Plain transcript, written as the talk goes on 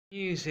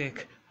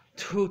Music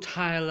to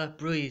Tyler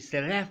Breeze, the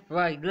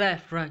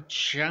LeftRightLeftRight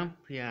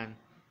Champion.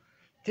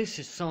 This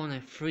is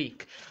Sonic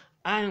Freak.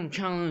 I am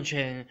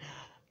challenging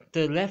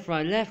the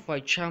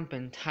LeftRightLeftRight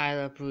Champion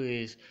Tyler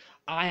Breeze.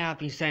 I have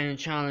been sending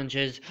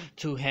challenges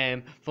to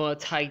him for a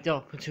title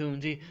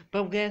opportunity,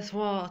 but guess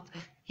what?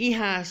 He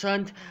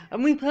hasn't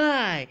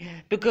replied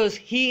because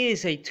he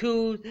is a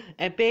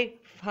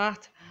big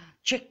fat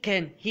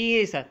chicken.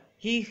 He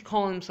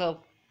calls himself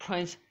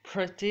Prince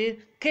Pretty.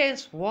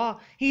 Guess what?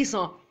 He's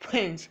not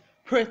Prince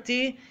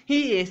Pretty.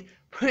 He is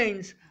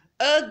Prince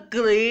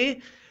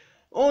Ugly.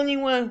 Only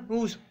one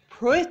who's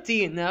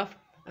pretty enough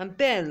and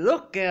better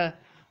looking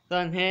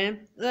than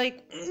him,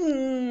 like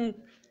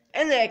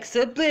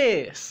Alexa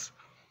Bliss.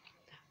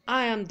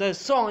 I am the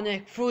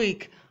Sonic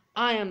Freak.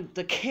 I am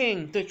the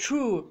king, the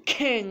true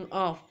king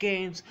of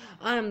games.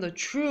 I am the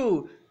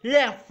true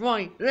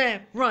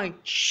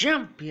LeftRightLeftRight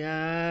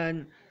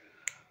champion.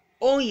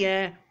 Oh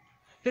yeah,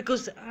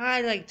 because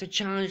I like to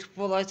challenge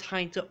for a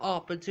title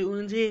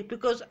opportunity,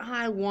 because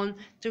I want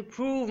to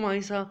prove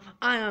myself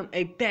I am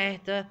a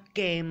better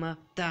gamer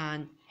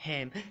than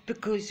him.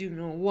 Because you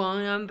know why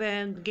I'm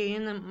better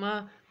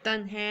gamer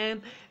than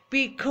him?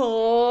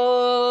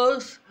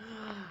 Because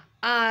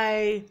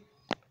I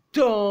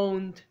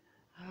don't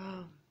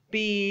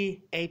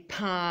be a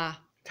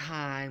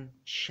part-time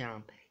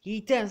champ. He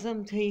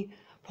doesn't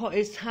put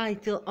his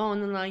title on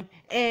the line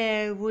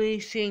every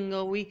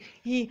single week.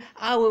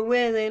 I was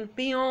willing,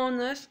 be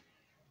honest,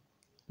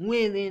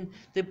 willing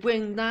to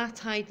bring that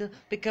title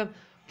become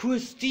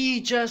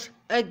prestigious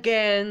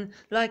again,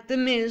 like the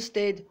Miz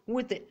did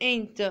with the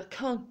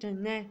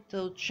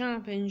Intercontinental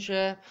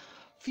Championship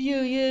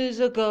few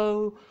years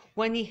ago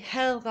when he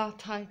held that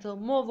title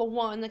more than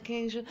one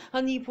occasion,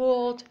 and he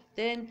brought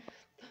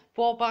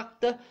back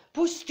the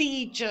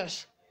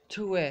prestigious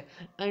to it.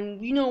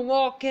 And you know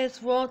what?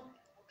 Guess what?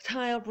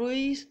 Tyler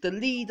Breeze, the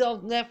leader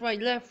of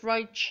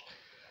LeftRightLeftRight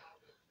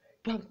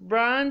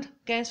brand.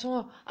 Guess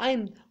what?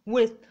 I'm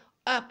with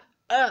up,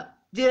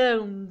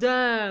 down,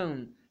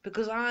 down,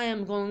 because I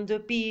am going to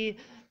be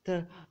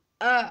the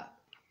up,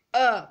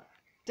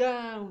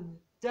 down,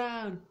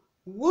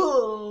 worldwide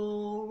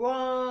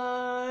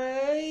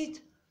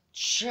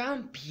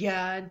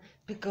champion,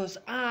 because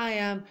I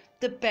am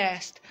the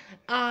best.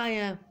 I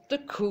am the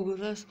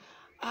coolest.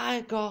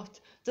 I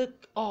got the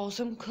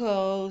awesome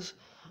clothes,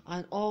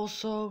 and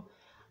also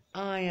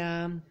I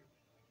am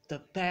the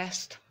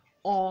best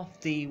of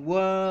the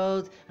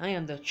world. I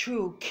am the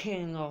true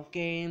king of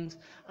games.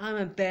 I'm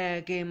a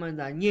better gamer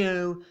than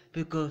you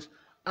because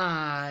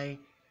I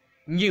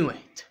knew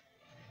it.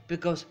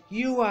 Because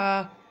you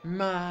are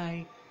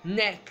my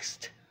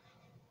next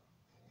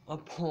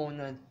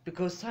opponent.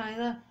 Because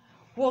Tyler,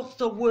 what's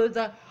the word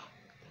that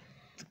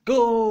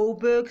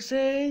Goldberg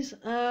says?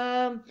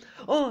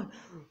 Oh,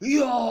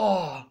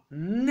 you're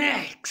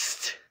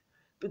next.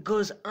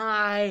 Because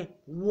I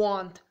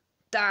want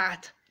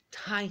that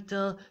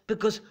title,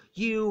 because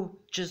you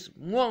just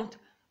won't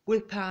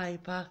reply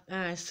back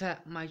and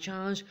accept my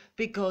challenge,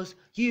 because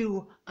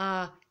you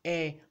are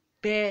a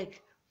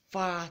big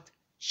fat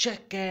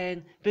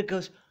chicken,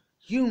 because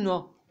you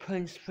not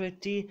Prince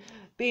Pretty.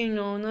 Being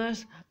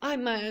honest, I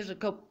managed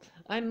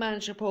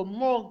to put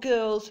more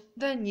girls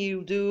than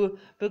you do,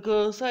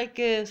 because I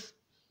guess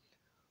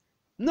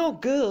no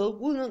girl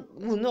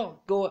will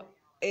not go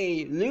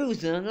a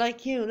loser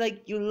like you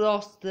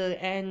lost the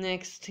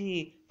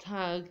NXT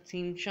Tag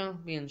Team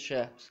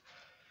Championships.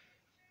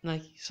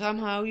 Like,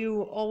 somehow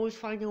you always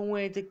find a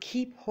way to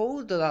keep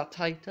hold of that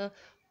title,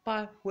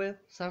 but with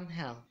some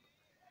help.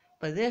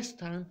 But this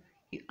time,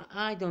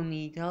 I don't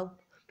need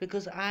help,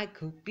 because I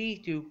could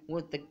beat you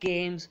with the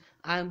games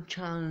I'm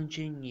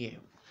challenging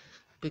you.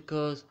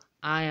 Because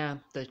I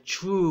am the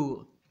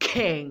true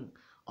king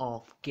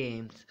of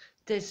games.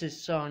 This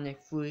is Sonic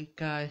Freak,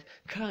 guys.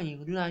 Can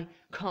you like,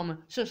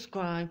 comment,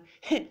 subscribe,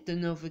 hit the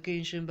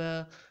notification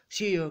bell?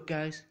 See you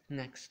guys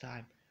next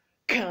time.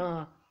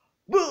 Kaboom!